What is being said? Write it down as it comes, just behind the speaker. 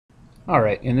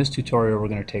Alright, in this tutorial we're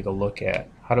going to take a look at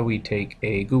how do we take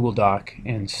a Google Doc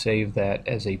and save that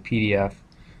as a PDF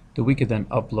that we could then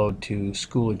upload to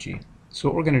Schoology. So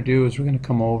what we're going to do is we're going to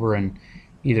come over and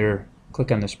either click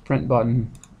on this print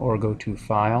button or go to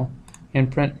File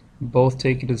and Print. Both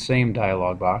take you to the same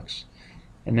dialog box.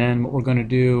 And then what we're going to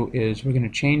do is we're going to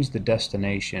change the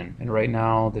destination. And right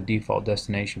now the default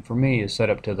destination for me is set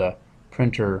up to the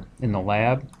printer in the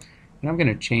lab. And I'm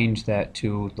going to change that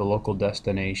to the local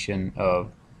destination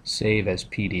of Save as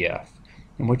PDF.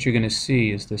 And what you're going to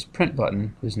see is this print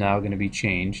button is now going to be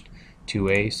changed to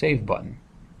a Save button.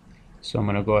 So I'm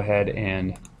going to go ahead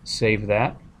and save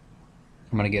that.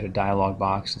 I'm going to get a dialog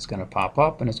box that's going to pop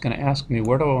up, and it's going to ask me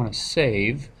where do I want to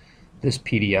save this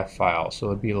PDF file. So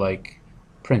it'd be like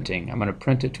printing. I'm going to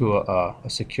print it to a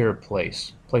secure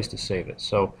place to save it.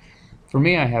 So for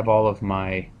me, I have all of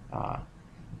my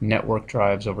network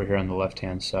drives over here on the left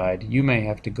hand side. You may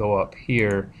have to go up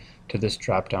here to this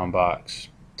drop down box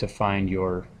to find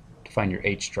your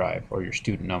H drive or your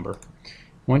student number.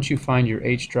 Once you find your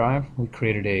H drive, we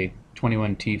created a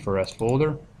 21T4S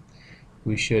folder.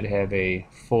 We should have a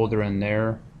folder in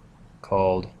there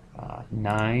called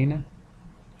 9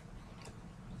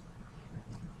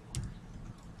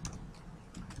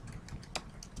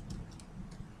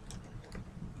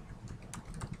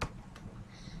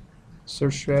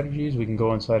 search strategies. We can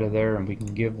go inside of there and we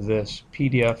can give this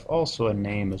PDF also a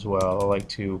name as well. I like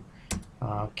to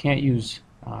can't use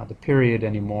the period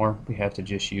anymore. We have to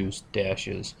just use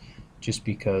dashes just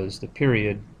because the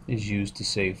period is used to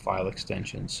save file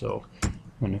extensions. So I'm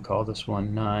going to call this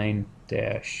one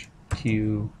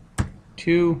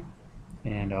 9-Q2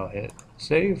 and I'll hit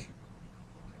save,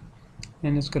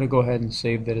 and it's going to go ahead and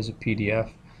save that as a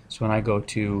PDF. So when I go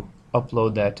to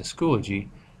upload that to Schoology,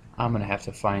 I'm going to have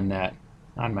to find that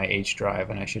on my H drive,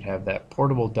 and I should have that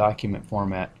portable document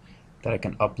format that I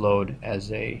can upload as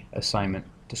a assignment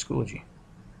to Schoology.